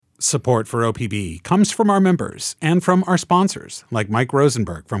Support for OPB comes from our members and from our sponsors, like Mike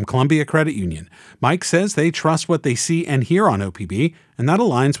Rosenberg from Columbia Credit Union. Mike says they trust what they see and hear on OPB, and that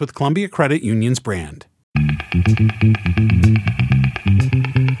aligns with Columbia Credit Union's brand.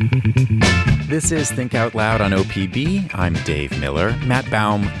 This is Think Out Loud on OPB. I'm Dave Miller. Matt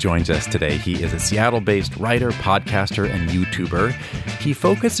Baume joins us today. He is a Seattle-based writer, podcaster, and YouTuber. He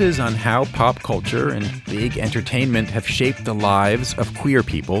focuses on how pop culture and big entertainment have shaped the lives of queer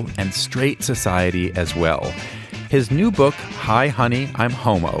people and straight society as well. His new book, Hi Honey, I'm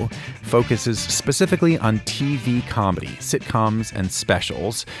Homo, focuses specifically on TV comedy, sitcoms, and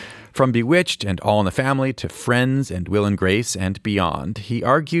specials. From Bewitched and All in the Family to Friends and Will and Grace and beyond, he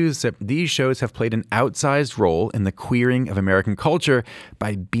argues that these shows have played an outsized role in the queering of American culture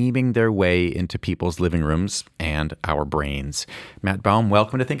by beaming their way into people's living rooms and our brains. Matt Baume,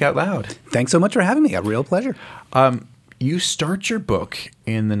 welcome to Think Out Loud. Thanks so much for having me. A real pleasure. You start your book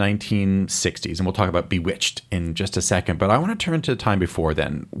in the 1960s, and we'll talk about Bewitched in just a second, but I want to turn to the time before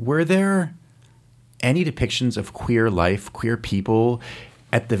then. Were there any depictions of queer life, queer people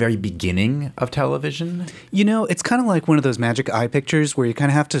at the very beginning of television? You know, it's kind of like one of those magic eye pictures where you kind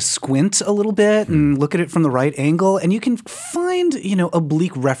of have to squint a little bit and look at it from the right angle, and you can find,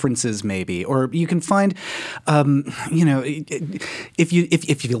 oblique references maybe, or you can find, if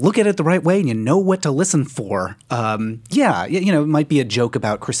you look at it the right way and you know what to listen for, it might be a joke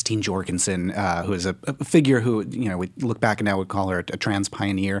about Christine Jorgensen, who is a figure who, we look back and now would call her a trans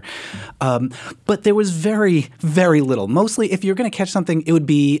pioneer. But there was very, very little. Mostly, if you're going to catch something, it would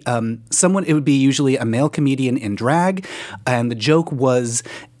be usually a male comedian in drag, and the joke was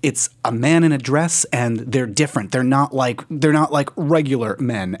it's a man in a dress and they're different. They're not like regular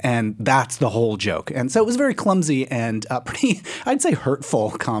men, and that's the whole joke. And so it was very clumsy and pretty, I'd say,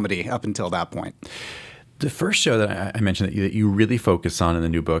 hurtful comedy up until that point. The first show that I mentioned that you really focus on in the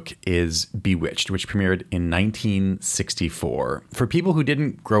new book is Bewitched, which premiered in 1964. For people who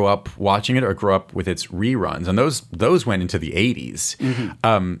didn't grow up watching it or grow up with its reruns, and those went into the 80s,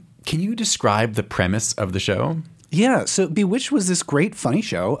 can you describe the premise of the show? Yeah, so Bewitched was this great, funny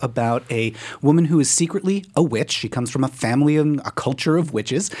show about a woman who is secretly a witch. She comes from a family and a culture of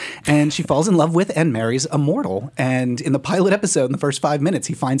witches, and she falls in love with and marries a mortal. And in the pilot episode, in the first 5 minutes,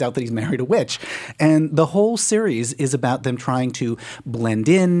 he finds out that he's married a witch. And the whole series is about them trying to blend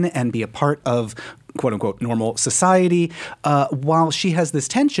in and be a part of quote-unquote normal society, while she has this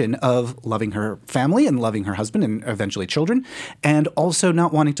tension of loving her family and loving her husband and eventually children, and also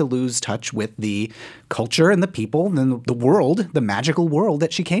not wanting to lose touch with the culture and the people and the world, the magical world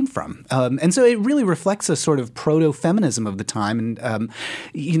that she came from. And so it really reflects a sort of proto-feminism of the time. And,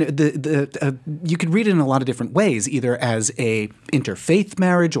 you could read it in a lot of different ways, either as a interfaith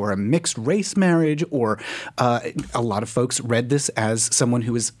marriage or a mixed race marriage, or a lot of folks read this as someone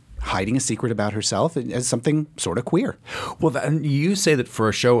who is hiding a secret about herself as something sort of queer. Well, you say that for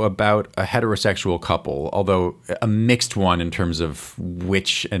a show about a heterosexual couple, although a mixed one in terms of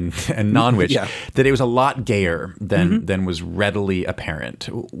witch and non-witch, that it was a lot gayer than was readily apparent.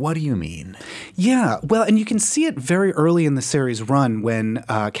 What do you mean? Yeah, well, and you can see it very early in the series run when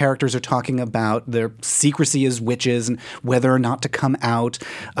characters are talking about their secrecy as witches and whether or not to come out.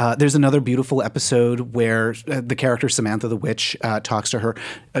 There's another beautiful episode where the character Samantha the witch talks to her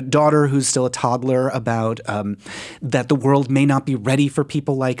daughter, who's still a toddler, about that the world may not be ready for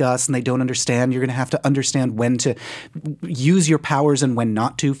people like us and they don't understand. You're going to have to understand when to use your powers and when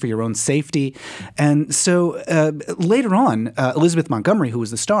not to for your own safety. And so later on, Elizabeth Montgomery, who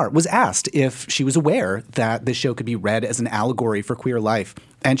was the star, was asked if she was aware that this show could be read as an allegory for queer life.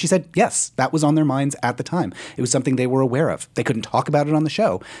 And she said, yes, that was on their minds at the time. It was something they were aware of. They couldn't talk about it on the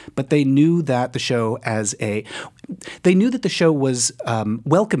show, but they knew that the show was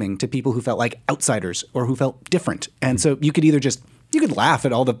welcoming to people who felt like outsiders or who felt different. And so you could laugh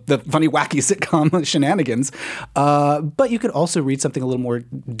at all the funny, wacky sitcom shenanigans, but you could also read something a little more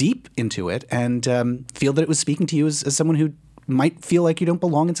deep into it and feel that it was speaking to you as someone who might feel like you don't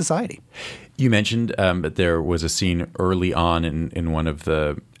belong in society. You mentioned that there was a scene early on in one of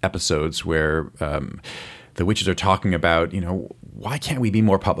the episodes where the witches are talking about, why can't we be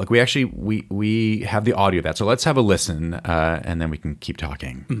more public? We have the audio of that. So let's have a listen, and then we can keep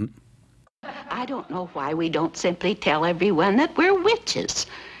talking. Mm-hmm. I don't know why we don't simply tell everyone that we're witches.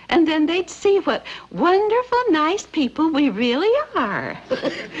 And then they'd see what wonderful, nice people we really are.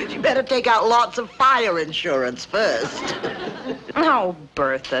 You better take out lots of fire insurance first. Oh,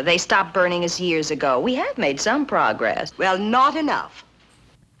 Bertha, they stopped burning us years ago. We have made some progress. Well, not enough.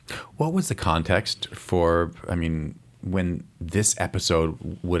 What was the context for, when this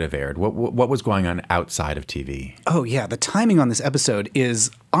episode would have aired? What was going on outside of TV? Oh, yeah. The timing on this episode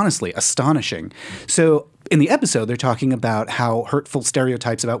is honestly astonishing. So in the episode, they're talking about how hurtful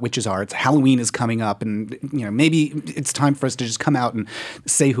stereotypes about witches are. It's Halloween is coming up, and maybe it's time for us to just come out and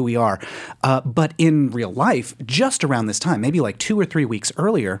say who we are. But in real life, just around this time, maybe like 2 or 3 weeks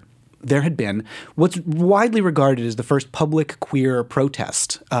earlier, there had been what's widely regarded as the first public queer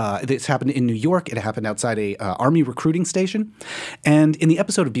protest. This happened in New York. It happened outside a army recruiting station. And in the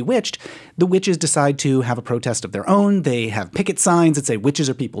episode of Bewitched, the witches decide to have a protest of their own. They have picket signs that say witches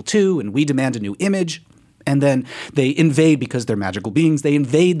are people too, and we demand a new image. And then they invade, because they're magical beings, they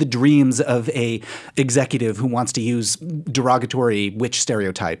invade the dreams of a executive who wants to use derogatory witch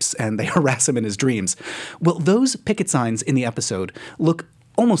stereotypes, and they harass him in his dreams. Well, those picket signs in the episode look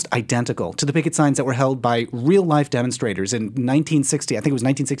almost identical to the picket signs that were held by real-life demonstrators in 1960, I think it was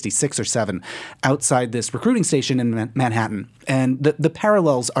 1966 or 7, outside this recruiting station in Manhattan. And the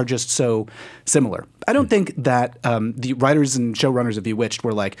parallels are just so similar. I don't think that the writers and showrunners of Bewitched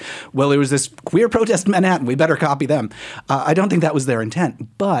were like, well, there was this queer protest in Manhattan, we better copy them. I don't think that was their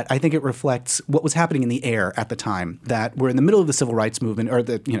intent, but I think it reflects what was happening in the air at the time, that we're in the middle of the civil rights movement, or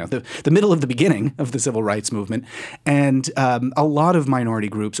the middle of the beginning of the civil rights movement, and a lot of minority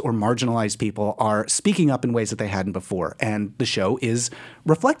groups or marginalized people are speaking up in ways that they hadn't before, and the show is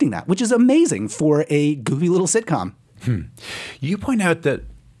reflecting that, which is amazing for a goofy little sitcom. You point out that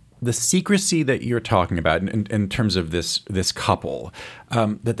the secrecy that you're talking about in terms of this couple,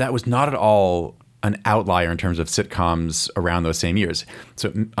 that was not at all an outlier in terms of sitcoms around those same years. So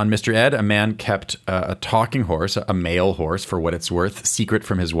on Mr. Ed, a man kept a talking horse, a male horse for what it's worth, secret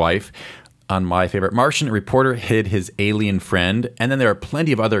from his wife. On My Favorite Martian, a reporter hid his alien friend. And then there are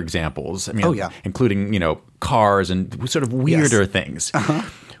plenty of other examples. I mean, including, cars and sort of weirder things. Uh-huh.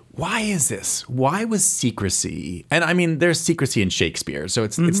 Why is this? Why was secrecy? And I mean, there's secrecy in Shakespeare, so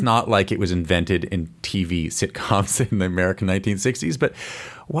it's not like it was invented in TV sitcoms in the American 1960s. But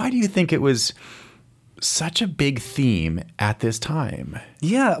why do you think it was such a big theme at this time?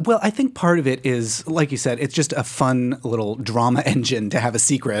 Yeah, well, I think part of it is, like you said, it's just a fun little drama engine to have a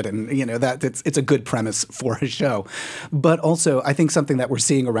secret, and that it's a good premise for a show. But also, I think something that we're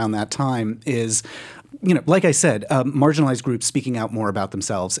seeing around that time is, like I said, marginalized groups speaking out more about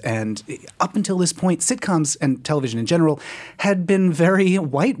themselves. And up until this point, sitcoms and television in general had been very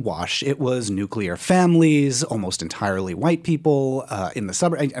whitewashed. It was nuclear families, almost entirely white people in the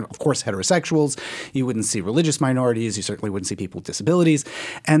suburbs, and of course heterosexuals. You wouldn't see religious minorities. You certainly wouldn't see people with disabilities.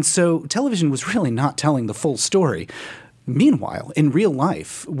 And so television was really not telling the full story. Meanwhile, in real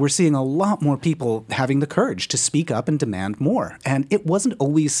life, we're seeing a lot more people having the courage to speak up and demand more, and it wasn't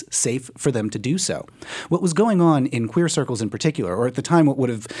always safe for them to do so. What was going on in queer circles in particular, or at the time what would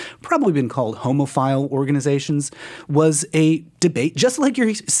have probably been called homophile organizations, was a debate, just like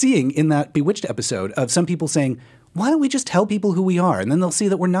you're seeing in that Bewitched episode, of some people saying, why don't we just tell people who we are, and then they'll see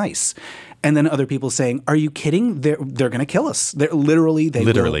that we're nice? And then other people saying, "Are you kidding? They're going to kill us. They will literally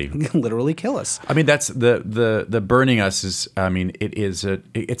kill us." I mean, that's the burning us is. I mean, it's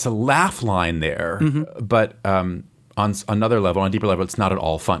a laugh line there, but on another level, on a deeper level, it's not at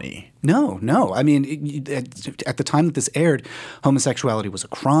all funny. No. I mean, at the time that this aired, homosexuality was a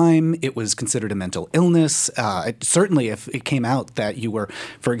crime. It was considered a mental illness. Certainly, if it came out that you were,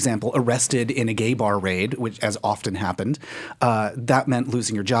 for example, arrested in a gay bar raid, which as often happened, that meant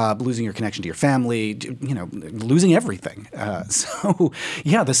losing your job, losing your connection to your family, losing everything. So,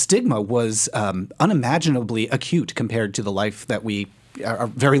 the stigma was unimaginably acute compared to the life that we are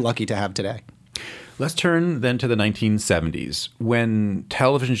very lucky to have today. Let's turn then to the 1970s, when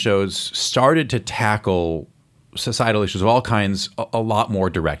television shows started to tackle societal issues of all kinds a lot more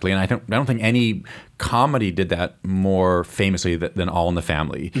directly. And I don't think any comedy did that more famously than All in the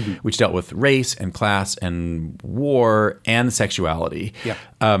Family, which dealt with race and class and war and sexuality. Yeah.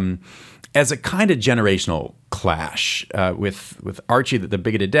 As a kind of generational clash with Archie, the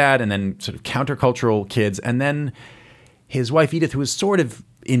bigoted dad, and then sort of countercultural kids, and then his wife Edith, who was sort of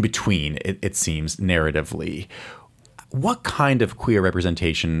in between, it seems, narratively. What kind of queer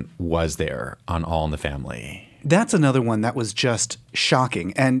representation was there on All in the Family? That's another one that was just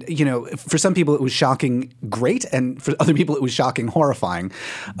shocking. And, for some people it was shocking great, and for other people it was shocking horrifying.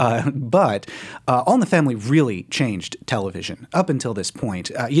 But All in the Family really changed television up until this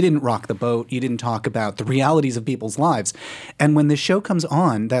point. You didn't rock the boat. You didn't talk about the realities of people's lives. And when this show comes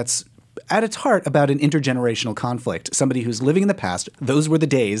on, that's at its heart about an intergenerational conflict. Somebody who's living in the past. Those were the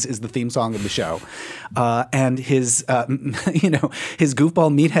days is the theme song of the show. And his, his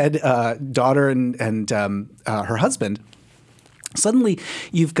goofball meathead daughter and her husband Suddenly,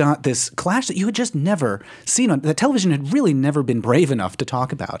 you've got this clash that you had just never seen that television had really never been brave enough to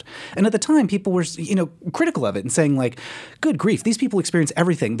talk about. And at the time, people were, critical of it and saying, like, good grief, these people experience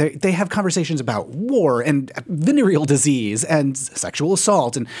everything. They have conversations about war and venereal disease and sexual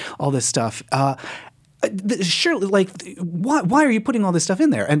assault and all this stuff. Surely, why are you putting all this stuff in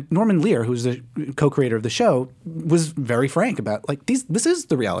there? And Norman Lear, who's the co-creator of the show, was very frank about, this is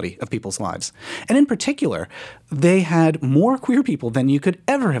the reality of people's lives. And in particular, they had more queer people than you could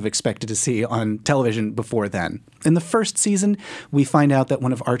ever have expected to see on television before then. In the first season, we find out that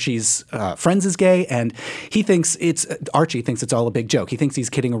one of Archie's friends is gay, and Archie thinks it's all a big joke. He thinks he's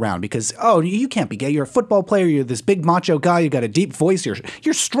kidding around because, you can't be gay. You're a football player. You're this big macho guy. You got a deep voice.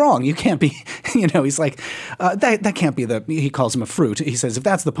 You're strong. You can't be, he's like, that can't be he calls him a fruit. He says, if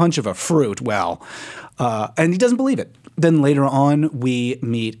that's the punch of a fruit, well, and he doesn't believe it. Then later on, we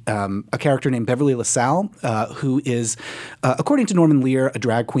meet a character named Beverly LaSalle, who is, according to Norman Lear, a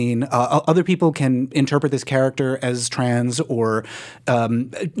drag queen. Other people can interpret this character as trans or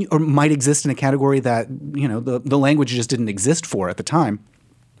might exist in a category that, the language just didn't exist for at the time.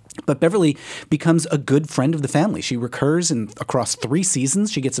 But Beverly becomes a good friend of the family. She recurs across 3 seasons.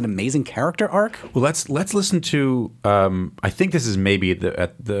 She gets an amazing character arc. Well, let's listen to. I think this is maybe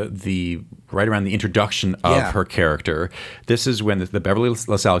the right around the introduction of her character. This is when the Beverly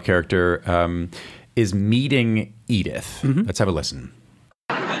LaSalle character is meeting Edith. Mm-hmm. Let's have a listen.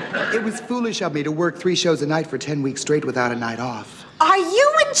 It was foolish of me to work 3 shows a night for 10 weeks straight without a night off. Are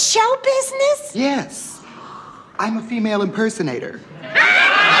you in show business? Yes. I'm a female impersonator.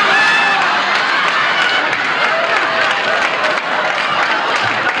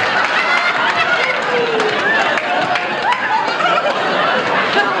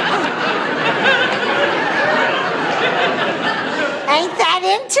 Ain't that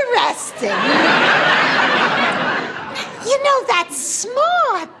interesting? That's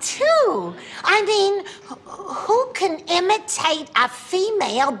smart, too. I mean, who can imitate a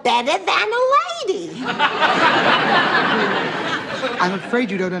female better than a lady? I'm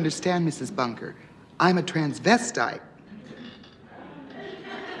afraid you don't understand, Mrs. Bunker. I'm a transvestite.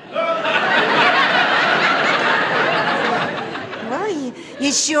 Well,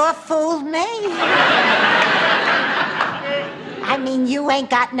 you sure fooled me. I mean, you ain't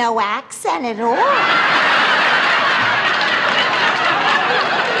got no accent at all.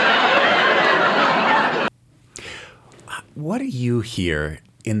 What do you hear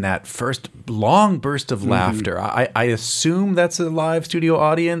in that first long burst of laughter? I assume that's a live studio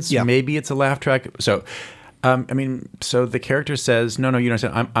audience. Yeah. Maybe it's a laugh track. So, so the character says, no, you don't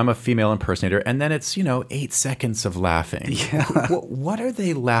understand. I'm a female impersonator. And then it's, 8 seconds of laughing. Yeah. What are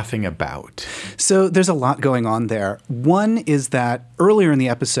they laughing about? So there's a lot going on there. One is that earlier in the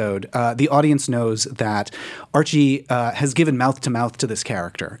episode, the audience knows that Archie has given mouth to mouth to this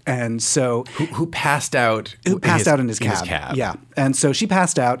character. And so who passed out? Who passed out in his cab. Yeah. And so she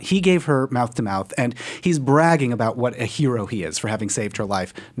passed out. He gave her mouth to mouth. And he's bragging about what a hero he is for having saved her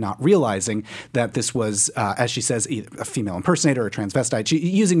life, not realizing that this was, as she says, either a female impersonator or a transvestite,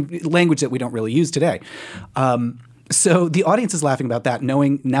 using language that we don't really use today. So the audience is laughing about that,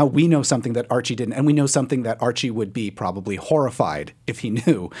 knowing now we know something that Archie didn't, and we know something that Archie would be probably horrified if he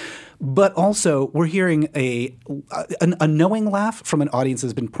knew. But also, we're hearing a knowing laugh from an audience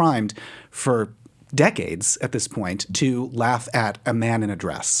that's been primed for decades at this point to laugh at a man in a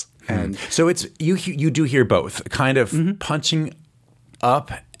dress. And so it's you do hear both, kind of punching up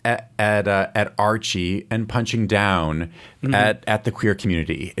at Archie and punching down at the queer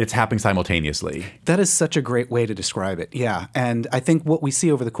community. It's happening simultaneously. That is such a great way to describe it. Yeah. And I think what we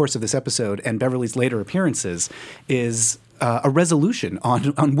see over the course of this episode and Beverly's later appearances is a resolution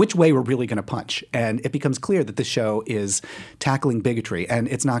on which way we're really going to punch. And it becomes clear that this show is tackling bigotry, and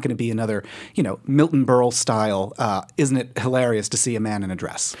it's not going to be another, Milton Berle style, isn't it hilarious to see a man in a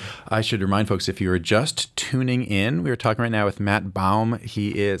dress? I should remind folks, if you are just tuning in, we are talking right now with Matt Baume. He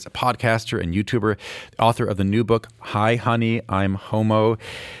is a podcaster and YouTuber, author of the new book, Hi, Honey, I'm Homo,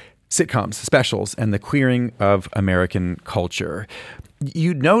 Sitcoms, Specials, and the Queering of American Culture.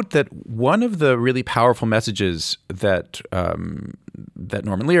 You note that one of the really powerful messages that that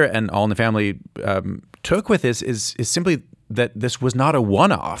Norman Lear and All in the Family took with this is simply that this was not a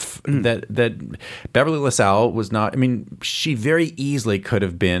one-off, that Beverly LaSalle was not, she very easily could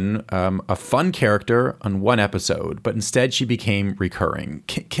have been a fun character on one episode, but instead she became recurring.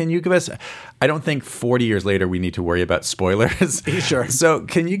 Can you give us, I don't think 40 years later we need to worry about spoilers. Sure. So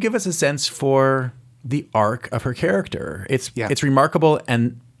can you give us a sense for the arc of her character? It's remarkable,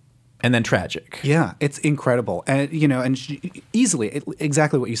 and and then tragic. Yeah, it's incredible. And, and easily,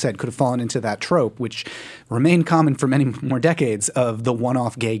 exactly what you said, could have fallen into that trope, which remained common for many more decades, of the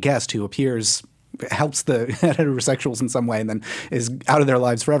one-off gay guest who appears, helps the heterosexuals in some way, and then is out of their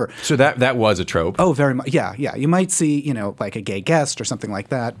lives forever. So that was a trope. Oh, very much. Yeah. You might see, like a gay guest or something like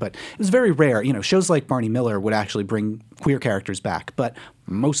that, but it was very rare. Shows like Barney Miller would actually bring queer characters back, but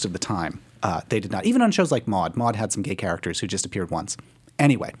most of the time they did not. Even on shows like Maude. Maude had some gay characters who just appeared once.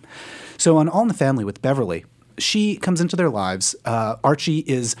 Anyway, so on All in the Family with Beverly, she comes into their lives. Archie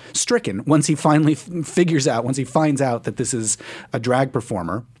is stricken once he finally once he finds out that this is a drag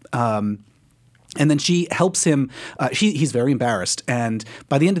performer. And then she helps him. He's very embarrassed. And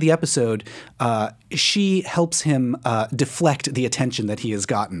by the end of the episode, she helps him deflect the attention that he has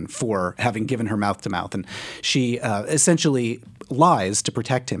gotten for having given her mouth to mouth. And she essentially lies to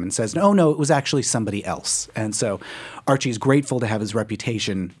protect him and says, no, it was actually somebody else. And so Archie's grateful to have his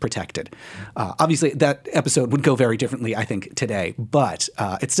reputation protected. Obviously, that episode would go very differently, I think, today. But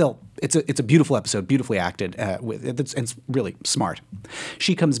it's a beautiful episode, beautifully acted. It's really smart.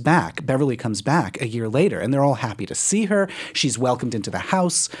 Beverly comes back a year later, and they're all happy to see her. She's welcomed into the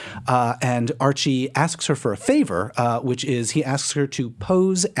house, and Archie asks her for a favor, which is he asks her to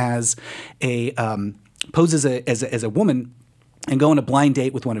pose as a woman and go on a blind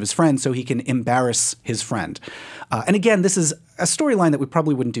date with one of his friends so he can embarrass his friend. And again, this is a storyline that we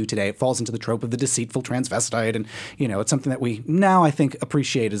probably wouldn't do today. It falls into the trope of the deceitful transvestite, and it's something that we now, I think,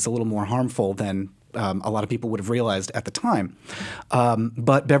 appreciate as a little more harmful than a lot of people would have realized at the time.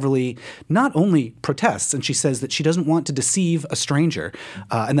 But Beverly not only protests, and she says that she doesn't want to deceive a stranger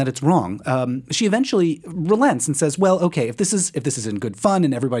and that it's wrong. She eventually relents and says, well, okay, if this is in good fun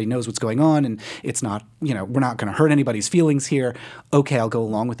and everybody knows what's going on and it's not, we're not going to hurt anybody's feelings here, okay, I'll go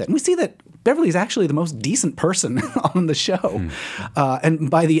along with it. And we see that Beverly is actually the most decent person on the show.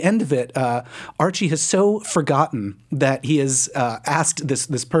 And by the end of it, Archie has so forgotten that he has asked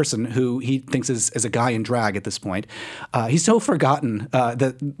this person who he thinks is a guy in drag at this point. He's so forgotten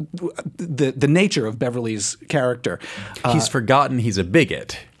the nature of Beverly's character. He's forgotten he's a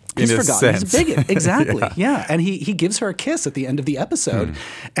bigot. He's forgotten he's a bigot. Exactly. Yeah. And he gives her a kiss at the end of the episode.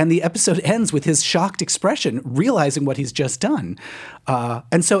 And the episode ends with his shocked expression, realizing what he's just done.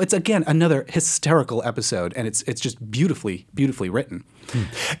 And so it's, again, another hysterical episode. And it's just beautifully, beautifully written.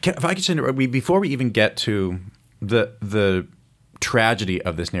 If I could say, before we even get to the tragedy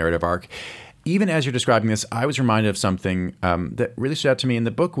of this narrative arc, even as you're describing this, I was reminded of something that really stood out to me in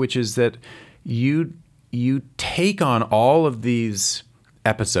the book, which is that you take on all of these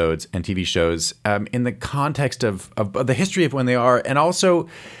episodes and TV shows in the context of the history of when they are, and also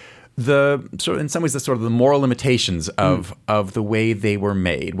the sort of, in some ways, the moral limitations of the way they were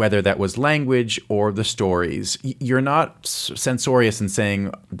made, whether that was language or the stories. You're not censorious in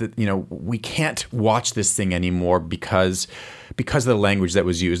saying that we can't watch this thing anymore because of the language that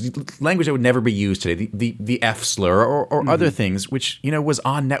was used, language that would never be used today, the F slur or other things, which was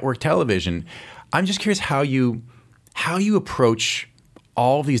on network television. I'm just curious how you approach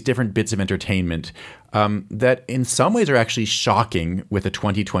all these different bits of entertainment that in some ways are actually shocking with a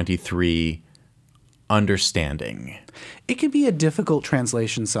 2023 understanding. It can be a difficult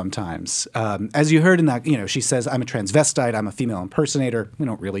translation sometimes. As you heard in that, she says, I'm a transvestite, I'm a female impersonator. We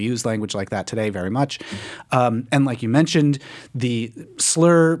don't really use language like that today very much. And like you mentioned, the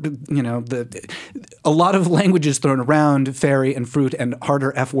slur, a lot of language is thrown around, fairy and fruit, and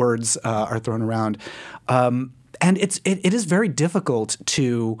harder F words are thrown around. And it is very difficult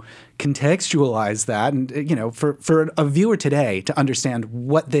to contextualize that, and for a viewer today to understand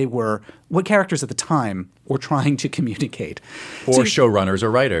what characters at the time were trying to communicate, or showrunners or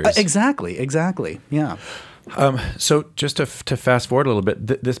writers. Exactly, yeah. So just to fast forward a little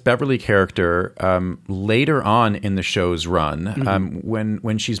bit, this Beverly character later on in the show's run,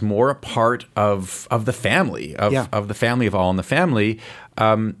 when she's more a part of the family of the family of All in the Family,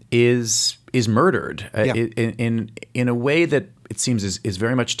 is murdered in a way that it seems is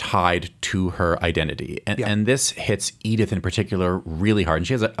very much tied to her identity. And this hits Edith in particular really hard. And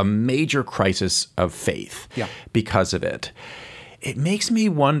she has a major crisis of faith because of it. It makes me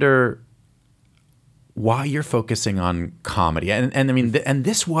wonder why you're focusing on comedy. And I mean, and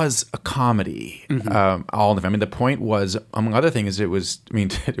this was a comedy, All in the Family. The point was, among other things, it was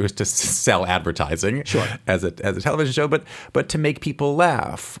to sell advertising as a television show, but to make people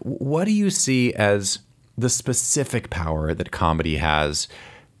laugh. What do you see as the specific power that comedy has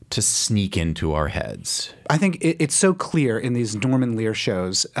to sneak into our heads? I think it's so clear in these Norman Lear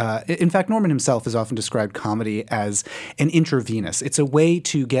shows. In fact, Norman himself has often described comedy as an intravenous. It's a way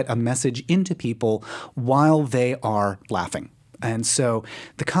to get a message into people while they are laughing. And so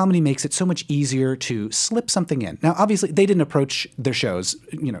the comedy makes it so much easier to slip something in. Now, obviously, they didn't approach their shows,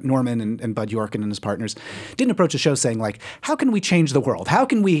 Norman and Bud Yorkin and his partners didn't approach a show saying, like, how can we change the world? How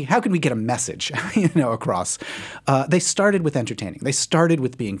can we get a message, across? They started with entertaining. They started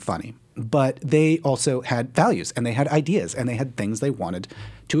with being funny. But they also had values, and they had ideas, and they had things they wanted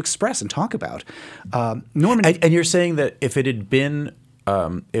to express and talk about. Norman, and you're saying that if it had been,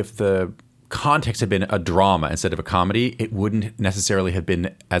 if the context had been a drama instead of a comedy, it wouldn't necessarily have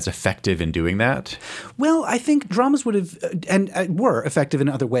been as effective in doing that? Well, I think dramas would have and were effective in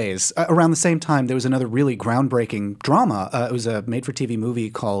other ways. Around the same time, there was another really groundbreaking drama. It was a made-for-TV movie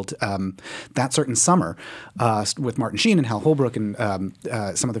called That Certain Summer with Martin Sheen and Hal Holbrook and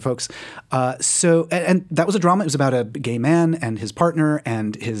some other folks. And that was a drama. It was about a gay man and his partner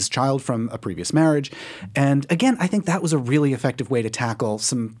and his child from a previous marriage. And again, I think that was a really effective way to tackle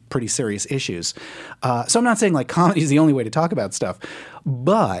some pretty serious issues. So I'm not saying like comedy is the only way to talk about stuff,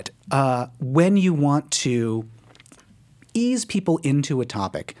 but when you want to ease people into a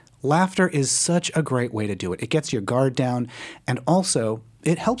topic, laughter is such a great way to do it. It gets your guard down, and also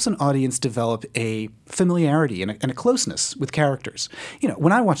it helps an audience develop a familiarity and a closeness with characters.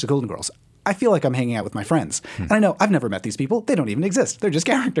 When I watch The Golden Girls, I feel like I'm hanging out with my friends. And I know I've never met these people. They don't even exist. They're just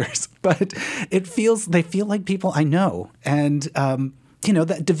characters. But they feel like people I know. And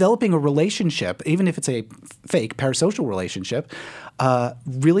that developing a relationship, even if it's a fake parasocial relationship,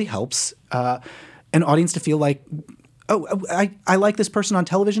 really helps an audience to feel like, I like this person on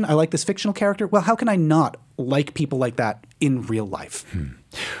television. I like this fictional character. Well, how can I not like people like that in real life?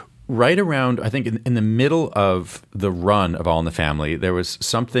 Right around, I think, in the middle of the run of All in the Family, there was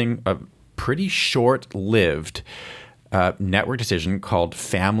something pretty short-lived network decision called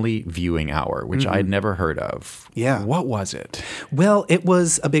Family Viewing Hour, which I'd never heard of. Yeah. What was it? Well, it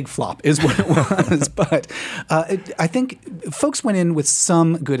was a big flop is what it was. But I think folks went in with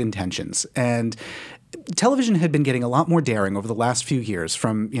some good intentions. And television had been getting a lot more daring over the last few years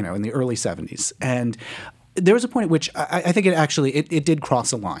from, in the early 70s. And there was a point at which I think it did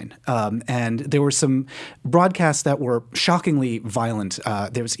cross a line, and there were some broadcasts that were shockingly violent.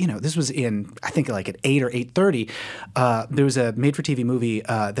 There was, this was in, I think, like at 8 or 8:30. There was a made-for-TV movie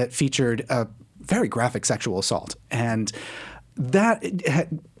that featured a very graphic sexual assault, and that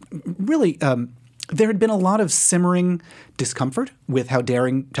had really there had been a lot of simmering discomfort with how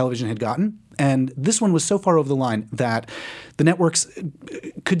daring television had gotten. And this one was so far over the line that the networks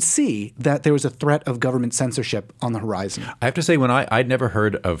could see that there was a threat of government censorship on the horizon. I have to say, when I'd never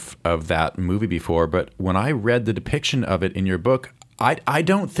heard of that movie before, but when I read the depiction of it in your book, I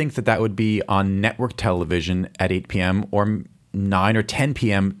don't think that would be on network television at 8 p.m. or 9 or 10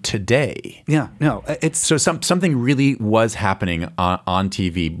 p.m. today. Yeah, no, it's so something really was happening on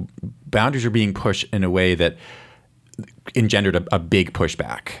TV. Boundaries are being pushed in a way that engendered a big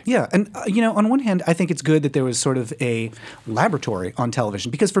pushback. Yeah. And, on one hand, I think it's good that there was sort of a laboratory on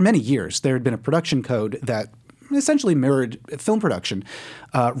television, because for many years there had been a production code that essentially mirrored film production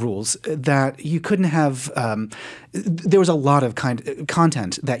rules, that you couldn't have there was a lot of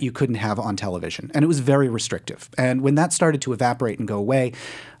content that you couldn't have on television, and it was very restrictive. And when that started to evaporate and go away,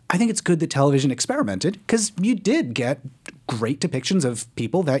 I think it's good that television experimented, because you did get great depictions of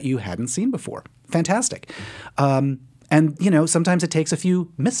people that you hadn't seen before. Fantastic. And, sometimes it takes a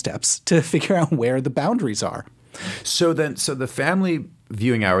few missteps to figure out where the boundaries are. So the Family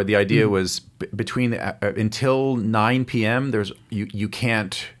Viewing Hour, the idea was between until 9 p.m. You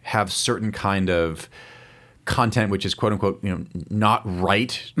can't have certain kind of content which is quote unquote not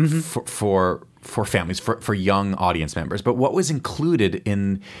right for families, for young audience members. But what was included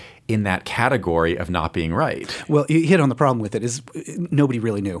in that category of not being right? Well, you hit on the problem with it is nobody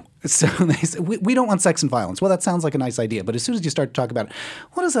really knew. So they said, we don't want sex and violence. Well, that sounds like a nice idea. But as soon as you start to talk about it,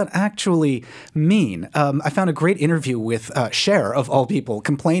 what does that actually mean? I found a great interview with Cher, of all people,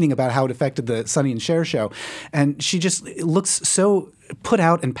 complaining about how it affected the Sonny and Cher show. And she just looks so put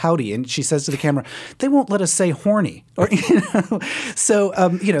out and pouty, and she says to the camera, "They won't let us say horny." Or so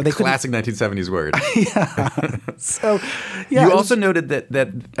they classic 1970s word. Yeah. So yeah. You also noted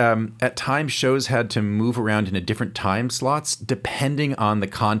that at times shows had to move around into different time slots depending on the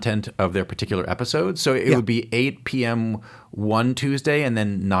content of their particular episode. So it would be 8 p.m. one Tuesday and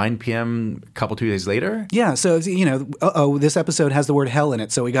then 9 p.m. a couple Tuesdays later? Yeah. So, this episode has the word hell in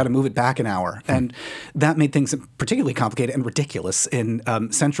it, so we got to move it back an hour. And that made things particularly complicated and ridiculous in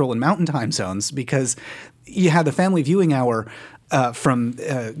Central and Mountain time zones, because you had the family viewing hour from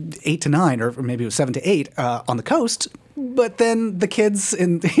 8 to 9, or maybe it was 7 to 8 on the coast. But then the kids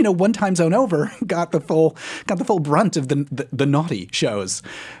in one time zone over got the full brunt of the naughty shows.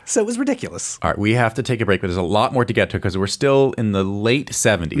 So it was ridiculous. All right, we have to take a break, but there's a lot more to get to because we're still in the late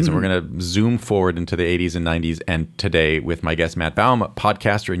 70s, and we're going to zoom forward into the 80s and 90s and today with my guest Matt Baume,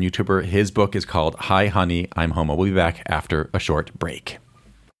 podcaster and YouTuber. His book is called Hi, Honey, I'm Homo. We'll be back after a short break.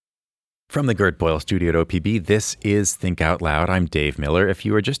 From the Gert Boyle studio at OPB, this is Think Out Loud. I'm Dave Miller. If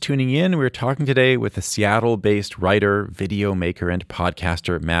you are just tuning in, we're talking today with the Seattle-based writer, video maker, and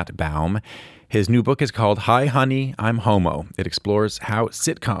podcaster Matt Baume. His new book is called Hi, Honey, I'm Homo. It explores how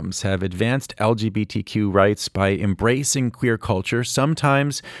sitcoms have advanced LGBTQ rights by embracing queer culture,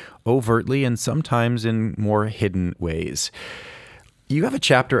 sometimes overtly and sometimes in more hidden ways. You have a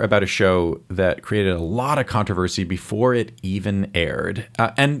chapter about a show that created a lot of controversy before it even aired,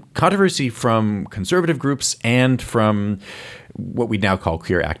 and controversy from conservative groups and from what we now call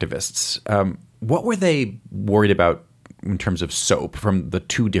queer activists. What were they worried about in terms of Soap from the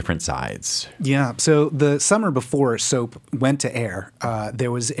two different sides? Yeah. So the summer before Soap went to air,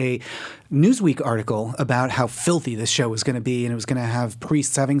 there was a Newsweek article about how filthy this show was going to be, and it was going to have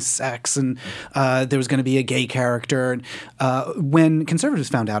priests having sex, and there was going to be a gay character. And when conservatives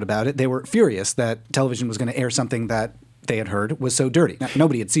found out about it, they were furious that television was going to air something that they had heard was so dirty. Now,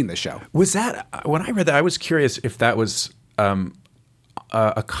 nobody had seen this show. Was that, when I read that, I was curious if that was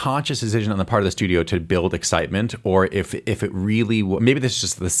a conscious decision on the part of the studio to build excitement, or if it really, maybe this is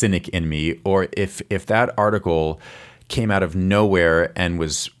just the cynic in me, or if that article came out of nowhere and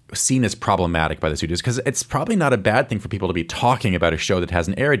was seen as problematic by the studios, because it's probably not a bad thing for people to be talking about a show that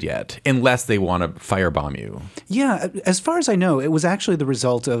hasn't aired yet, unless they want to firebomb you. Yeah, as far as I know, it was actually the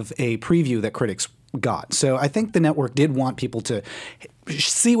result of a preview that critics got. So I think the network did want people to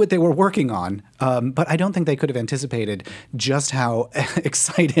see what they were working on, but I don't think they could have anticipated just how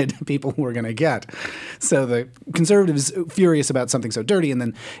excited people were going to get. So the conservatives furious about something so dirty, and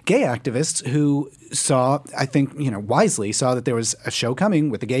then gay activists who saw, I think, wisely saw that there was a show coming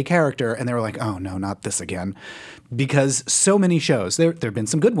with a gay character, and they were like, oh no, not this again. Because so many shows, there have been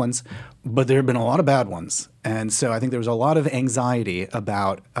some good ones, but there have been a lot of bad ones. And so I think there was a lot of anxiety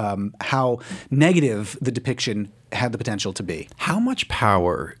about how negative the depiction had the potential to be. How much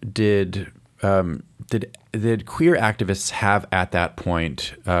power did queer activists have at that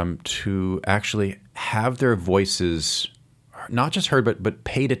point to actually have their voices not just heard, but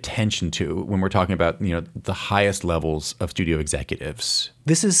paid attention to when we're talking about, the highest levels of studio executives?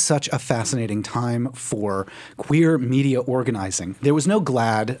 This is such a fascinating time for queer media organizing. There was no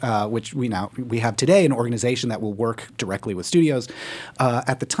GLAAD, which we have today, an organization that will work directly with studios.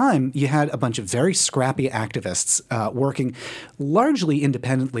 At the time, you had a bunch of very scrappy activists working largely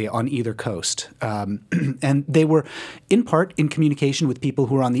independently on either coast. And they were in part in communication with people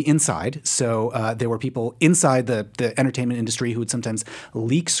who were on the inside. So there were people inside the entertainment industry who would sometimes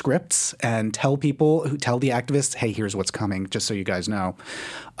leak scripts and tell the activists, hey, here's what's coming, just so you guys know.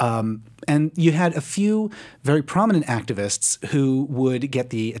 And you had a few very prominent activists who would get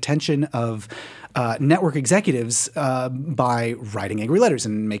the attention of network executives by writing angry letters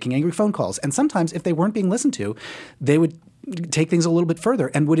and making angry phone calls. And sometimes, if they weren't being listened to, they would take things a little bit further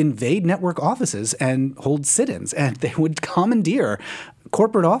and would invade network offices and hold sit-ins, and they would commandeer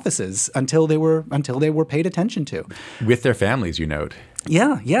corporate offices until they were paid attention to. With their families, you note.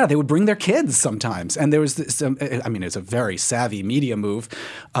 Yeah, they would bring their kids sometimes. And there was this, it's a very savvy media move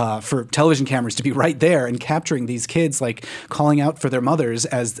for television cameras to be right there and capturing these kids, like calling out for their mothers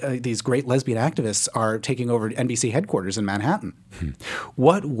as these great lesbian activists are taking over NBC headquarters in Manhattan.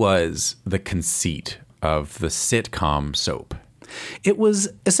 What was the conceit of the sitcom Soap? It was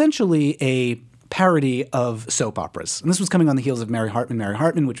essentially a parody of soap operas. And this was coming on the heels of Mary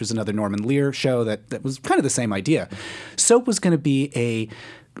Hartman, which was another Norman Lear show that was kind of the same idea. Soap was going to be a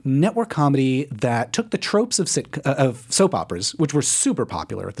network comedy that took the tropes of soap operas, which were super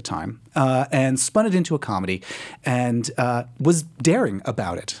popular at the time, and spun it into a comedy and was daring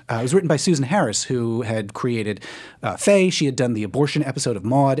about it. It was written by Susan Harris, who had created Faye. She had done the abortion episode of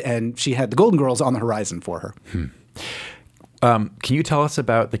Maude, and she had the Golden Girls on the horizon for her. Can you tell us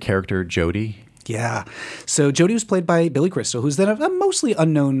about the character Jody? Yeah. So Jody was played by Billy Crystal, who's then a mostly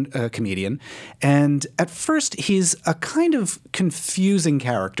unknown comedian. And at first, he's a kind of confusing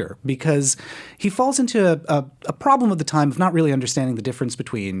character because he falls into a problem of the time of not really understanding the difference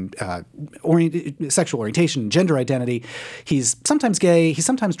between sexual orientation and gender identity. He's sometimes gay, he's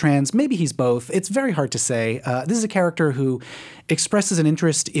sometimes trans, maybe he's both. It's very hard to say. This is a character who expresses an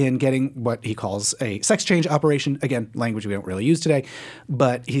interest in getting what he calls a sex change operation. Again, language we don't really use today.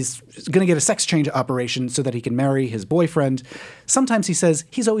 But he's going to get a sex exchange operation so that he can marry his boyfriend. Sometimes he says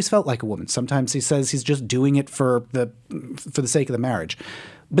he's always felt like a woman. Sometimes he says he's just doing it for the sake of the marriage.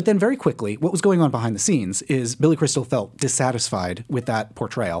 But then very quickly, what was going on behind the scenes is Billy Crystal felt dissatisfied with that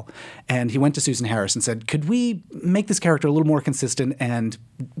portrayal. And he went to Susan Harris and said, could we make this character a little more consistent and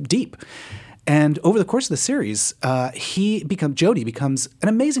deep? And over the course of the series, Jody becomes an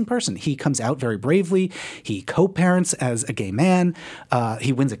amazing person. He comes out very bravely. He co-parents as a gay man.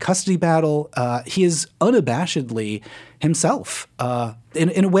 He wins a custody battle. He is unabashedly himself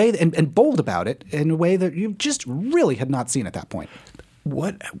in a way, and bold about it, in a way that you just really had not seen at that point.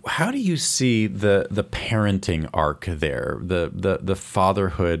 How do you see the parenting arc there, the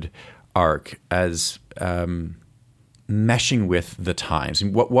fatherhood arc as meshing with the times?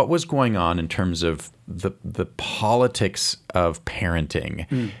 And what was going on in terms of the politics of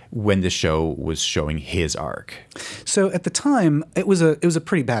parenting when the show was showing his arc? So at the time, it was a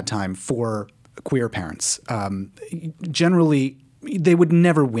pretty bad time for queer parents. Generally, they would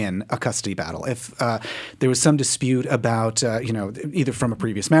never win a custody battle. If there was some dispute about, either from a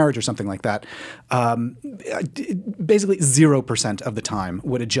previous marriage or something like that, basically 0% of the time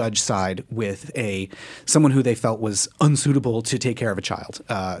would a judge side with someone who they felt was unsuitable to take care of a child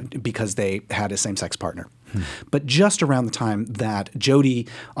because they had a same-sex partner. But just around the time that Jody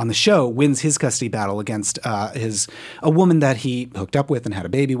on the show wins his custody battle against a woman that he hooked up with and had a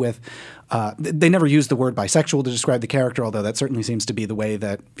baby with, they never used the word bisexual to describe the character, although that certainly seems to be the way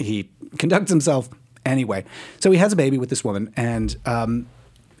that he conducts himself anyway. So he has a baby with this woman and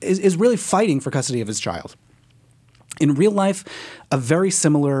is really fighting for custody of his child. In real life, a very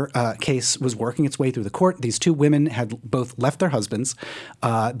similar case was working its way through the court. These two women had both left their husbands.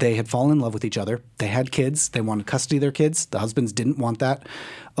 They had fallen in love with each other. They had kids. They wanted custody of their kids. The husbands didn't want that.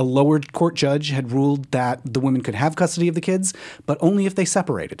 A lower court judge had ruled that the women could have custody of the kids, but only if they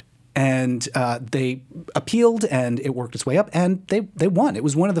separated. And they appealed, and it worked its way up, and they won. It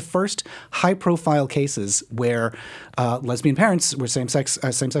was one of the first high-profile cases where lesbian parents, where same-sex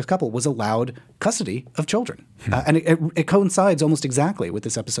couple, was allowed custody of children. And it coincides almost exactly with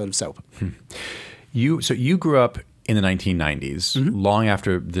this episode of Soap. So you grew up in the 1990s, long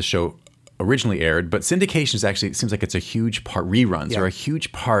after the show originally aired, but syndication actually, it seems like it's a huge part, reruns are a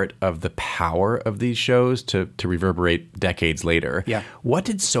huge part of the power of these shows to reverberate decades later. Yeah. What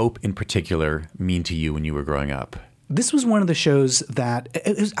did Soap in particular mean to you when you were growing up? This was one of the shows that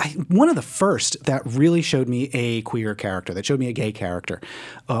it was one of the first that really showed me a queer character, that showed me a gay character,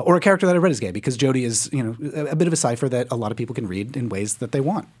 or a character that I read as gay, because Jody is, a bit of a cipher that a lot of people can read in ways that they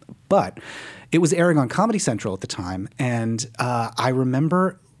want. But it was airing on Comedy Central at the time, and I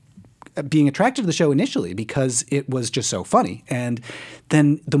remember being attracted to the show initially because it was just so funny. And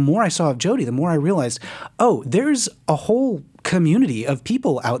then the more I saw of Jody, the more I realized, there's a whole community of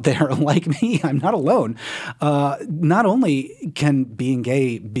people out there like me. I'm not alone. Not only can being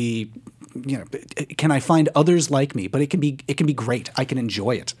gay be, can I find others like me, but it can be great. I can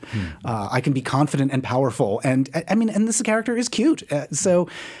enjoy it. I can be confident and powerful. And and this character is cute. So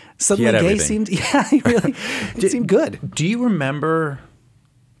suddenly gay seemed, it seemed good. Do you remember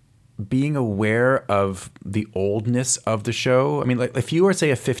being aware of the oldness of the show? I mean, like if you were,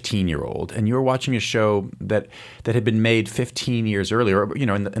 say, a 15-year-old and you were watching a show that had been made 15 years earlier, or,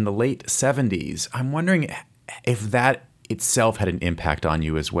 in the late 70s, I'm wondering if that itself had an impact on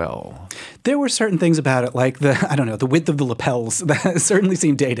you as well. There were certain things about it, like the width of the lapels that certainly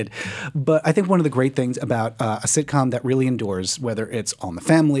seemed dated. But I think one of the great things about a sitcom that really endures, whether it's All in the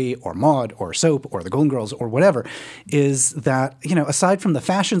Family or Maude or Soap or The Golden Girls or whatever, is that, aside from the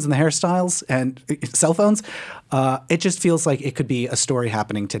fashions and the hairstyles and cell phones, it just feels like it could be a story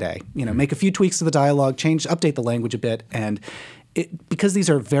happening today. Make a few tweaks to the dialogue, update the language a bit, and because these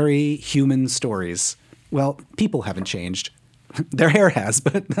are very human stories. Well, people haven't changed. Their hair has,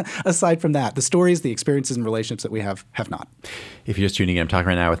 but aside from that, the stories, the experiences, and relationships that we have not. If you're just tuning in, I'm talking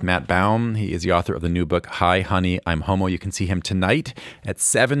right now with Matt Baume. He is the author of the new book, Hi, Honey, I'm Homo. You can see him tonight at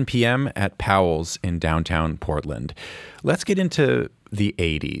 7 p.m. at Powell's in downtown Portland. Let's get into the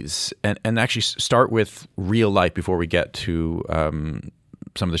 80s and actually start with real life before we get to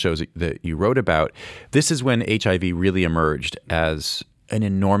some of the shows that you wrote about. This is when HIV really emerged as an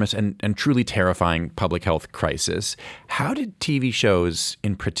enormous and truly terrifying public health crisis. How did TV shows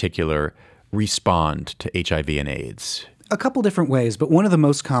in particular respond to HIV and AIDS? A couple different ways, but one of the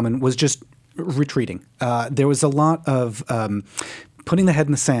most common was just retreating. There was a lot of putting the head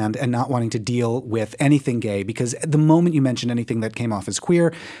in the sand and not wanting to deal with anything gay, because the moment you mention anything that came off as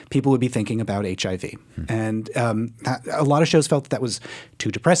queer, people would be thinking about HIV. And a lot of shows felt that was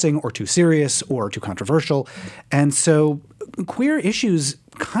too depressing or too serious or too controversial. And so queer issues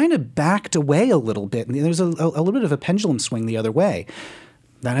kind of backed away a little bit. And there was a little bit of a pendulum swing the other way.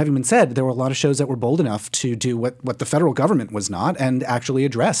 That having been said, there were a lot of shows that were bold enough to do what the federal government was not and actually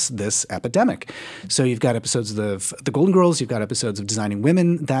address this epidemic. So you've got episodes of The Golden Girls, you've got episodes of Designing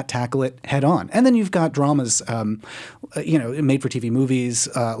Women that tackle it head on. And then you've got dramas, made-for-TV movies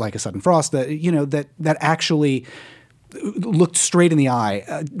like A Sudden Frost that actually looked straight in the eye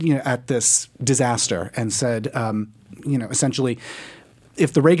at this disaster and said, essentially,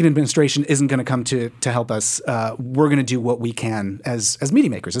 if the Reagan administration isn't going to come to help us, we're going to do what we can as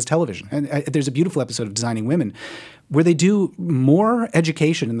media makers, as television. And there's a beautiful episode of Designing Women where they do more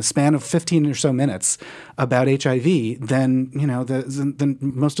education in the span of 15 or so minutes about HIV than than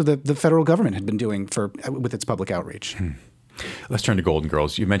most of the federal government had been doing with its public outreach. Let's turn to Golden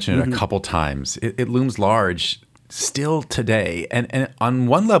Girls. You mentioned it a couple times. It looms large still today, and on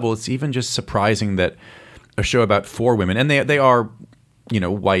one level, it's even just surprising that a show about 4 women, and they are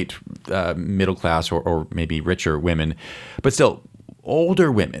white, middle class or maybe richer women, but still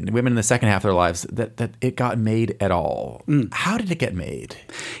older women in the second half of their lives, that it got made at all. How did it get made?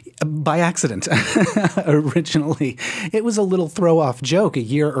 By accident. Originally, it was a little throw-off joke a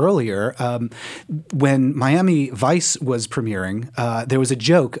year earlier. When Miami Vice was premiering, there was a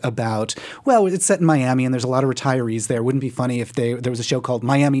joke about, well, it's set in Miami and there's a lot of retirees there. Wouldn't it be funny if there was a show called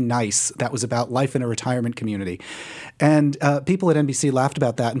Miami Nice that was about life in a retirement community? And people at NBC laughed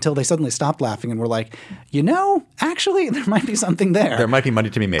about that until they suddenly stopped laughing and were like, actually, there might be something there. There might be money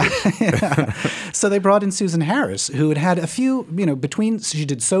to be made. Yeah. So they brought in Susan Harris, who had a few, she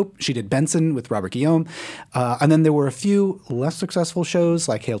did Soap, she did Benson with Robert Guillaume, and then there were a few less successful shows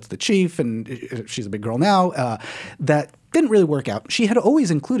like Hail to the Chief, and she's a big girl now, that didn't really work out. She had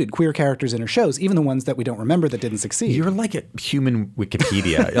always included queer characters in her shows, even the ones that we don't remember that didn't succeed. You're like a human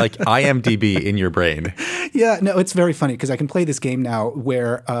Wikipedia, like IMDb in your brain. Yeah, no, it's very funny because I can play this game now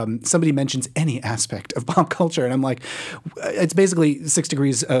where somebody mentions any aspect of pop culture, and I'm like, it's basically 6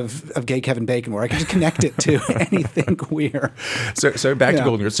 Degrees of gay Kevin Bacon, where I can just connect it to anything queer. So back to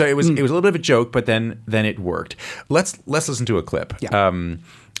Golden Girls. So it was a little bit of a joke, but then it worked. Let's listen to a clip. Yeah.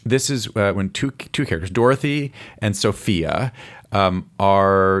 This is when two characters, Dorothy and Sophia,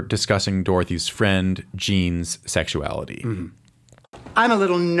 are discussing Dorothy's friend Jean's sexuality. I'm a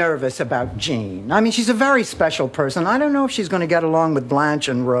little nervous about Jean. I mean, she's a very special person. I don't know if she's going to get along with Blanche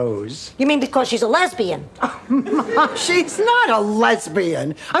and Rose. You mean because she's a lesbian? Mom, she's not a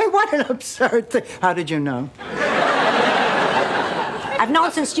lesbian. I mean, what an absurd thing. How did you know? I've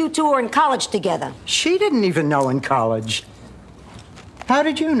known since you two were in college together. She didn't even know in college. How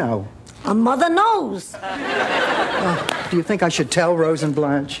did you know? A mother knows. Do you think I should tell Rose and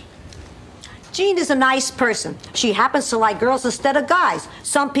Blanche? Jean is a nice person. She happens to like girls instead of guys.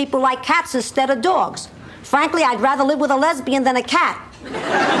 Some people like cats instead of dogs. Frankly, I'd rather live with a lesbian than a cat.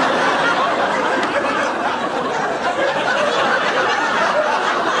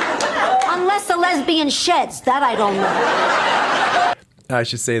 Unless a lesbian sheds. That I don't know. I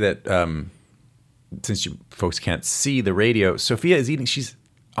should say that since you folks can't see the radio, Sophia is eating. She's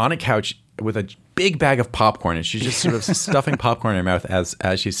on a couch with a big bag of popcorn, and she's just sort of stuffing popcorn in her mouth as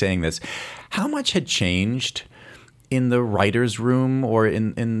she's saying this. How much had changed in the writer's room or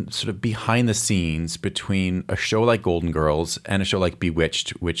in sort of behind the scenes between a show like Golden Girls and a show like Bewitched,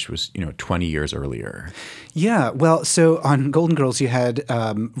 which was 20 years earlier? Yeah, well, so on Golden Girls, you had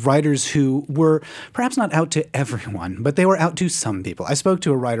writers who were perhaps not out to everyone, but they were out to some people. I spoke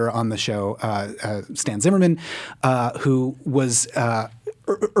to a writer on the show, Stan Zimmerman, who was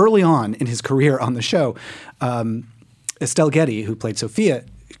early on in his career on the show. Estelle Getty, who played Sophia,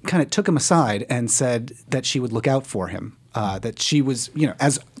 kind of took him aside and said that she would look out for him. That she was,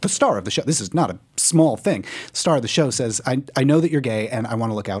 as the star of the show, this is not a small thing. The star of the show says, I know that you're gay and I want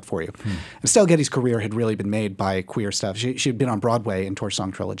to look out for you. And Estelle Getty's career had really been made by queer stuff. She had been on Broadway in Torch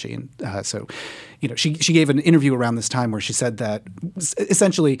Song Trilogy. And so, she gave an interview around this time where she said that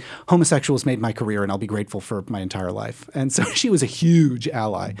essentially homosexuals made my career and I'll be grateful for my entire life. And so she was a huge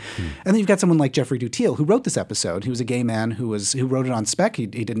ally. And then you've got someone like Jeffrey Duteel who wrote this episode. He was a gay man who wrote it on spec. He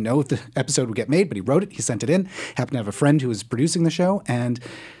didn't know if the episode would get made, but he wrote it. He sent it in. Happened to have a friend who was producing the show, and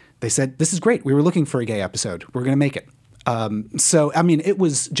they said, this is great. We were looking for a gay episode. We're going to make it. So, I mean, it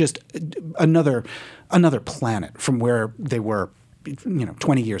was just another planet from where they were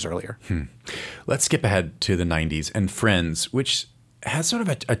 20 years earlier. Let's skip ahead to the 90s and Friends, which has sort of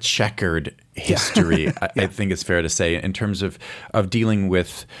a checkered history, I think it's fair to say, in terms of dealing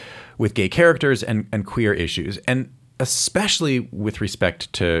with gay characters and queer issues, and especially with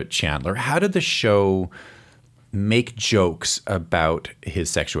respect to Chandler. How did the show make jokes about his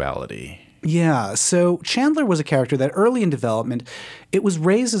sexuality? Yeah, so Chandler was a character that early in development, it was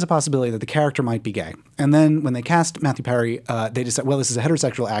raised as a possibility that the character might be gay. And then when they cast Matthew Perry, they decided, well, this is a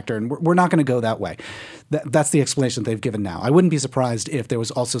heterosexual actor, and we're not going to go that way. That's the explanation that they've given now. I wouldn't be surprised if there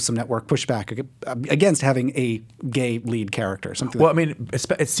was also some network pushback against having a gay lead character. Well, I mean,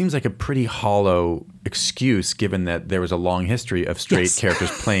 it seems like a pretty hollow excuse given that there was a long history of straight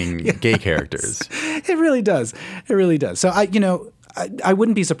characters playing gay characters. It really does. It really does. So I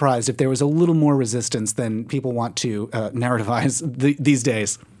wouldn't be surprised if there was a little more resistance than people want to narrativize these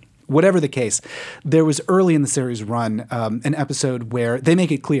days. Whatever the case, there was early in the series run an episode where they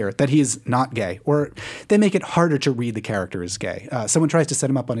make it clear that he is not gay, or they make it harder to read the character as gay. Someone tries to set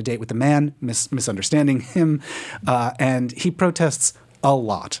him up on a date with a man, misunderstanding him, and he protests a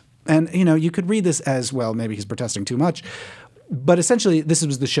lot. And, you could read this as, well, maybe he's protesting too much. But essentially, this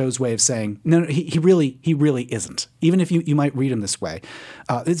was the show's way of saying, no, he really isn't. Even if you might read him this way.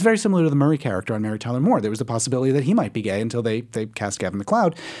 It's very similar to the Murray character on Mary Tyler Moore. There was the possibility that he might be gay until they cast Gavin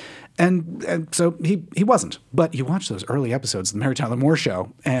MacLeod. And so he wasn't. But you watch those early episodes of the Mary Tyler Moore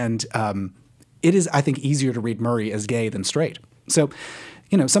show, and it is, I think, easier to read Murray as gay than straight. So,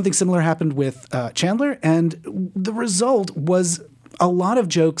 something similar happened with Chandler, and the result was a lot of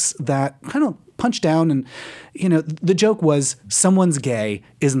jokes that kind of punched down, and the joke was someone's gay,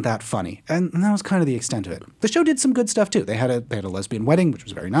 isn't that funny? And that was kind of the extent of it. The show did some good stuff too. They had a lesbian wedding, which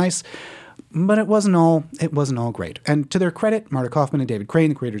was very nice, but it wasn't all great. And to their credit, Marta Kaufman and David Crane,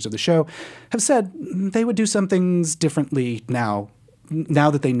 the creators of the show, have said they would do some things differently now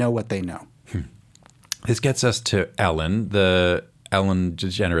that they know what they know. This gets us to Ellen, the Ellen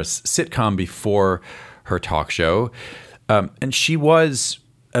DeGeneres sitcom before her talk show. And she was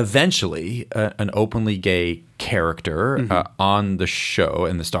eventually an openly gay character on the show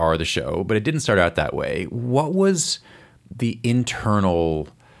and the star of the show, but it didn't start out that way. What was the internal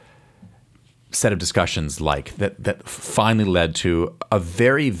set of discussions like that finally led to a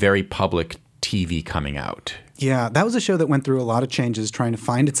very, very public TV coming out? Yeah, that was a show that went through a lot of changes trying to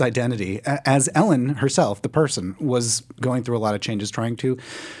find its identity, as Ellen herself, the person, was going through a lot of changes trying to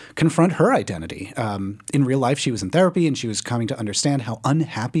confront her identity. In real life, she was in therapy, and she was coming to understand how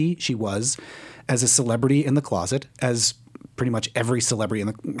unhappy she was as a celebrity in the closet, as pretty much every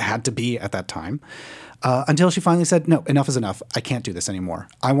celebrity had to be at that time, until she finally said, no, enough is enough. I can't do this anymore.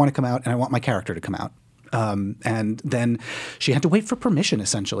 I want to come out, and I want my character to come out. And then she had to wait for permission,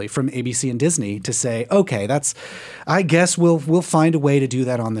 essentially, from ABC and Disney to say, okay, I guess we'll find a way to do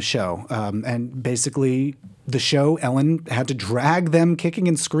that on the show. And basically, the show, Ellen had to drag them kicking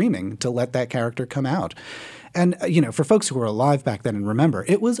and screaming to let that character come out. And, for folks who were alive back then and remember,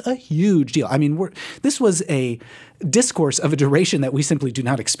 it was a huge deal. I mean, this was a discourse of a duration that we simply do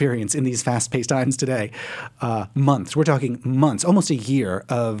not experience in these fast-paced times today. Months. We're talking months, almost a year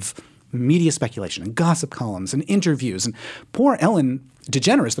of media speculation and gossip columns and interviews. And poor Ellen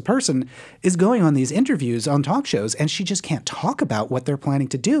DeGeneres, the person, is going on these interviews on talk shows, and she just can't talk about what they're planning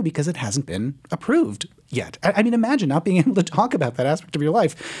to do because it hasn't been approved yet. I mean, imagine not being able to talk about that aspect of your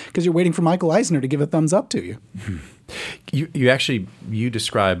life because you're waiting for Michael Eisner to give a thumbs up to you. You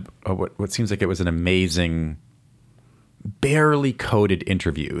describe what seems like it was an amazing, barely coded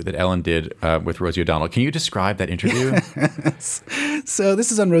interview that Ellen did with Rosie O'Donnell. Can you describe that interview? So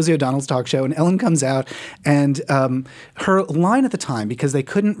this is on Rosie O'Donnell's talk show, and Ellen comes out, and her line at the time, because they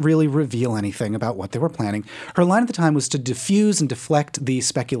couldn't really reveal anything about what they were planning, her line at the time was to diffuse and deflect the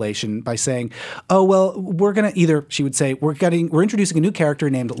speculation by saying, oh, well, we're going to either, she would say, we're introducing a new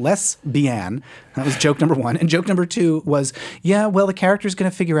character named lesbian. That was joke number one. And joke number two was, yeah, well, the character's going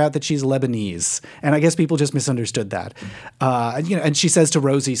to figure out that she's Lebanese. And I guess people just misunderstood that. And she says to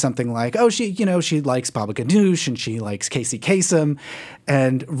Rosie something like, oh, she likes Baba Ganoush and she likes Casey Kasem.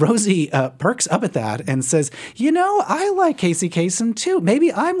 And Rosie perks up at that and says, I like Casey Kasem too.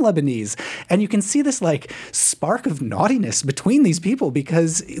 Maybe I'm Lebanese. And you can see this spark of naughtiness between these people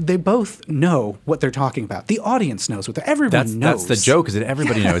because they both know what they're talking about. The audience knows what everyone knows. That's the joke, is that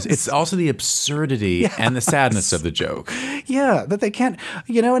everybody knows. It's also the absurdity and the sadness of the joke. Yeah, that they can't,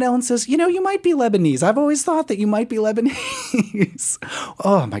 and Ellen says, you might be Lebanese. I've always thought that you might be Lebanese.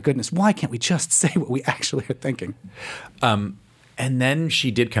 Oh my goodness, why can't we just say what we actually are thinking? And then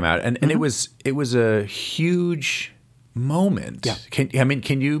she did come out, and it was a huge moment. Yeah.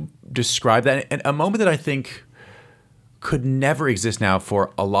 Can you describe that? And a moment that I think could never exist now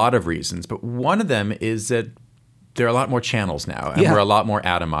for a lot of reasons, but one of them is that there are a lot more channels now, and we're a lot more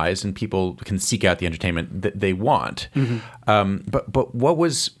atomized, and people can seek out the entertainment that they want. But what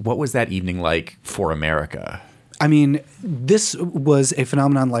was that evening like for America? I mean, this was a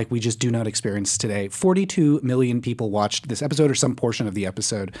phenomenon like we just do not experience today. 42 million people watched this episode or some portion of the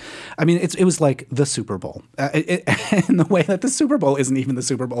episode. I mean, it was like the Super Bowl in the way that the Super Bowl isn't even the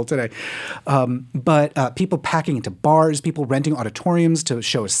Super Bowl today. But people packing into bars, people renting auditoriums to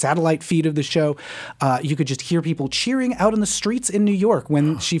show a satellite feed of the show. You could just hear people cheering out in the streets in New York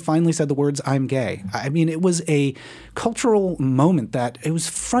when she finally said the words, "I'm gay." I mean, it was a cultural moment that it was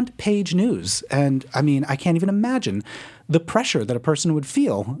front page news. And I mean, I can't even imagine the pressure that a person would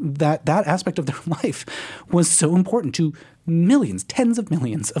feel that that aspect of their life was so important to millions, tens of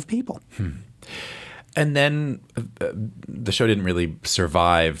millions of people. And then the show didn't really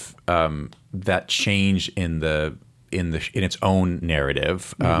survive that change in its own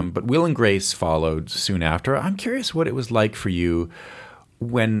narrative. But Will and Grace followed soon after. I'm curious what it was like for you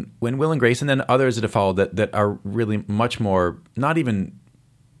when Will and Grace, and then others that have followed that are really much more, not even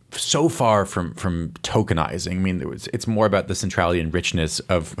so far from tokenizing. I mean, it's more about the centrality and richness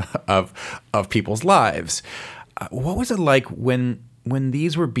of people's lives. What was it like when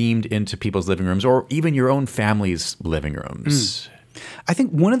these were beamed into people's living rooms, or even your own family's living rooms? I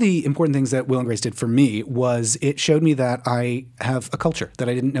think one of the important things that Will and Grace did for me was it showed me that I have a culture that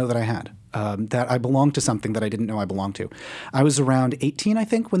I didn't know that I had. That I belonged to something that I didn't know I belonged to. I was around 18, I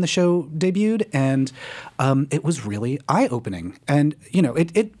think, when the show debuted, and it was really eye-opening. And, you know,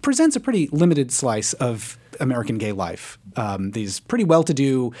 it presents a pretty limited slice of American gay life. These pretty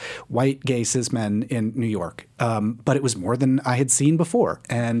well-to-do white gay cis men in New York. But it was more than I had seen before.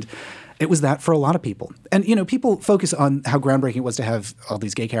 And it was that for a lot of people. And, you know, people focus on how groundbreaking it was to have all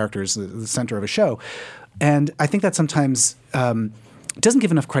these gay characters at the center of a show. And I think that sometimes doesn't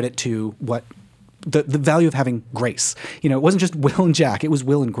give enough credit to what the value of having Grace. You know, it wasn't just Will and Jack, it was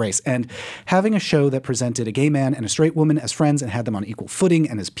Will and Grace. And having a show that presented a gay man and a straight woman as friends and had them on equal footing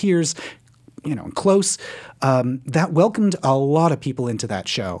and as peers, you know, and close, that welcomed a lot of people into that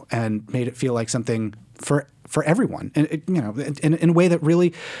show and made it feel like something for everyone. And, you know, in a way that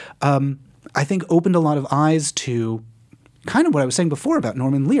really, I think, opened a lot of eyes to kind of what I was saying before about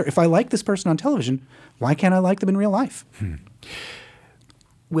Norman Lear. If I like this person on television, why can't I like them in real life?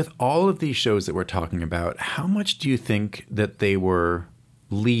 With all of these shows that we're talking about, how much do you think that they were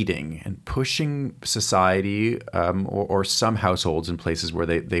leading and pushing society or some households in places where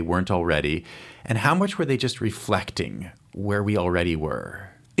they weren't already? And how much were they just reflecting where we already were?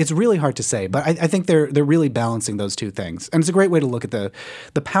 It's really hard to say, but I think they're really balancing those two things. And it's a great way to look at the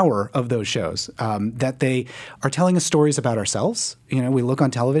power of those shows, that they are telling us stories about ourselves. You know, we look on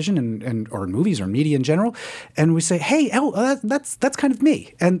television and or in movies or media in general, and we say, hey, that's kind of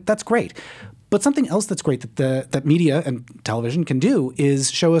me, and that's great. But something else that's great that media and television can do is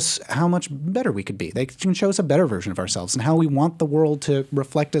show us how much better we could be. They can show us a better version of ourselves and how we want the world to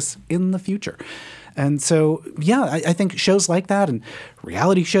reflect us in the future. And so, yeah, I think shows like that and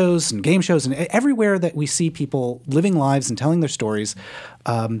reality shows and game shows and everywhere that we see people living lives and telling their stories,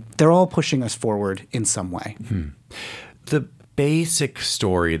 they're all pushing us forward in some way. The basic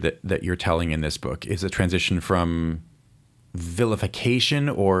story that you're telling in this book is a transition from vilification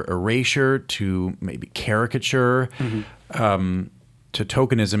or erasure to maybe caricature, to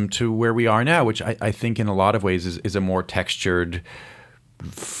tokenism, to where we are now, which I think in a lot of ways is a more textured,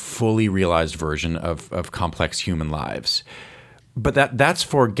 fully realized version of complex human lives. But that's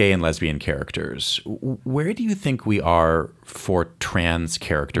for gay and lesbian characters. Where do you think we are for trans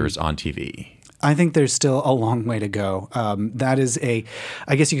characters on TV? I think there's still a long way to go. That is I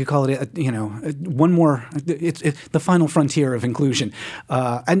guess you could call it, one more, it's the final frontier of inclusion.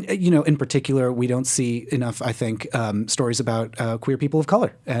 And, you know, in particular, we don't see enough, I think, stories about queer people of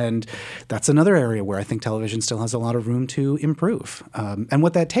color. And that's another area where I think television still has a lot of room to improve. And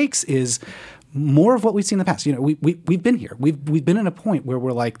what that takes is more of what we've seen in the past. You know, we've been here. We've been in a point where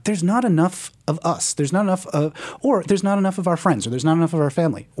we're like, there's not enough of us. There's not enough or there's not enough of our friends, or there's not enough of our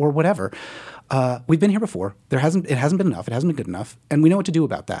family, or whatever. We've been here before. It hasn't been enough. It hasn't been good enough. And we know what to do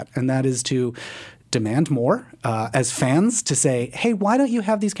about that. And that is to demand more as fans, to say, hey, why don't you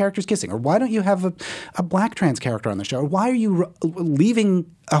have these characters kissing? Or why don't you have a black trans character on the show? Or why are you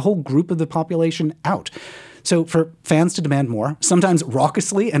leaving a whole group of the population out? So for fans to demand more, sometimes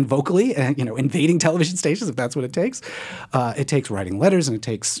raucously and vocally, invading television stations, if that's what it takes writing letters, and it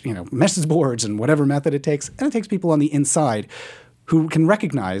takes, message boards and whatever method it takes. And it takes people on the inside who can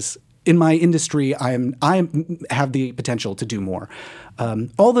recognize, in my industry, I have the potential to do more.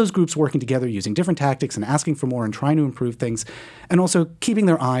 All those groups working together, using different tactics and asking for more and trying to improve things, and also keeping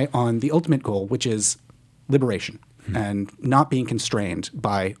their eye on the ultimate goal, which is liberation and not being constrained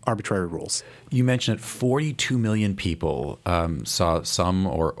by arbitrary rules. You mentioned that 42 million people saw some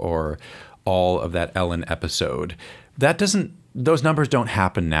or all of that Ellen episode. Those numbers don't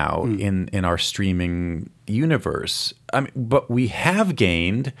happen now in our streaming universe. I mean, but we have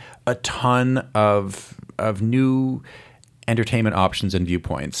gained a ton of new entertainment options and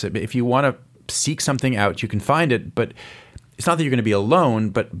viewpoints. If you want to seek something out, you can find it, but it's not that you're going to be alone,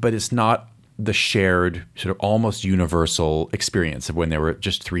 but it's not the shared sort of almost universal experience of when there were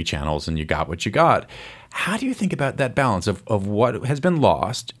just 3 channels and you got what you got. How do you think about that balance of what has been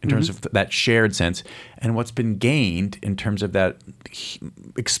lost in terms of that shared sense and what's been gained in terms of that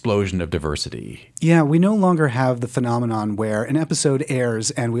explosion of diversity? Yeah, we no longer have the phenomenon where an episode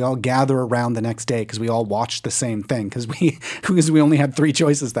airs and we all gather around the next day because we all watched the same thing because we only had 3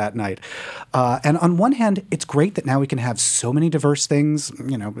 choices that night. And on one hand, it's great that now we can have so many diverse things,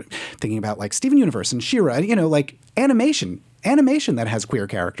 thinking about like Steven Universe and She-Ra, like animation that has queer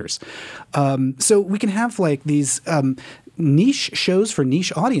characters. So we can have like these niche shows for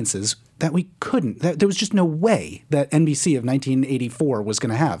niche audiences that we couldn't. There was just no way that NBC of 1984 was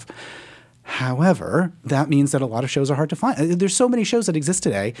going to have. However, that means that a lot of shows are hard to find. There's so many shows that exist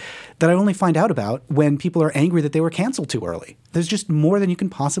today that I only find out about when people are angry that they were canceled too early. There's just more than you can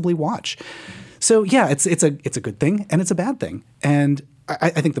possibly watch. So yeah, it's a good thing and it's a bad thing. And I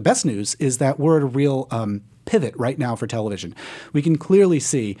think the best news is that we're at a real pivot right now for television. We can clearly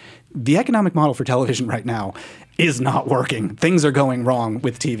see the economic model for television right now is not working. Things are going wrong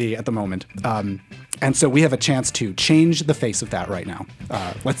with TV at the moment. And so we have a chance to change the face of that right now.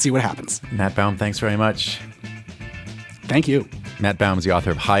 Let's see what happens. Matt Baume, thanks very much. Thank you. Matt Baume is the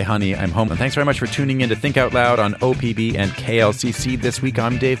author of Hi, Honey, I'm Home. And thanks very much for tuning in to Think Out Loud on OPB and KLCC this week.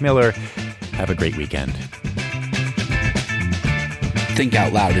 I'm Dave Miller. Have a great weekend. Think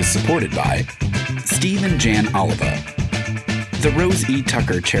Out Loud is supported by Steve and Jan Oliva, the Rose E.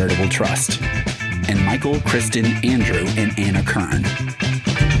 Tucker Charitable Trust, and Michael, Kristen, Andrew, and Anna Kern.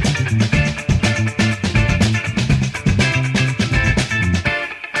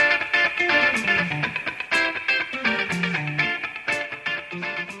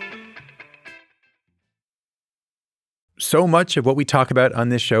 So much of what we talk about on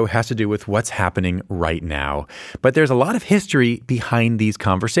this show has to do with what's happening right now. But there's a lot of history behind these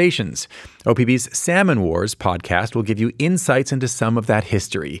conversations. OPB's Salmon Wars podcast will give you insights into some of that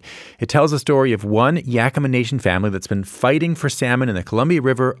history. It tells the story of one Yakama Nation family that's been fighting for salmon in the Columbia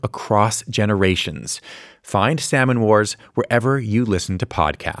River across generations. Find Salmon Wars wherever you listen to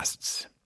podcasts.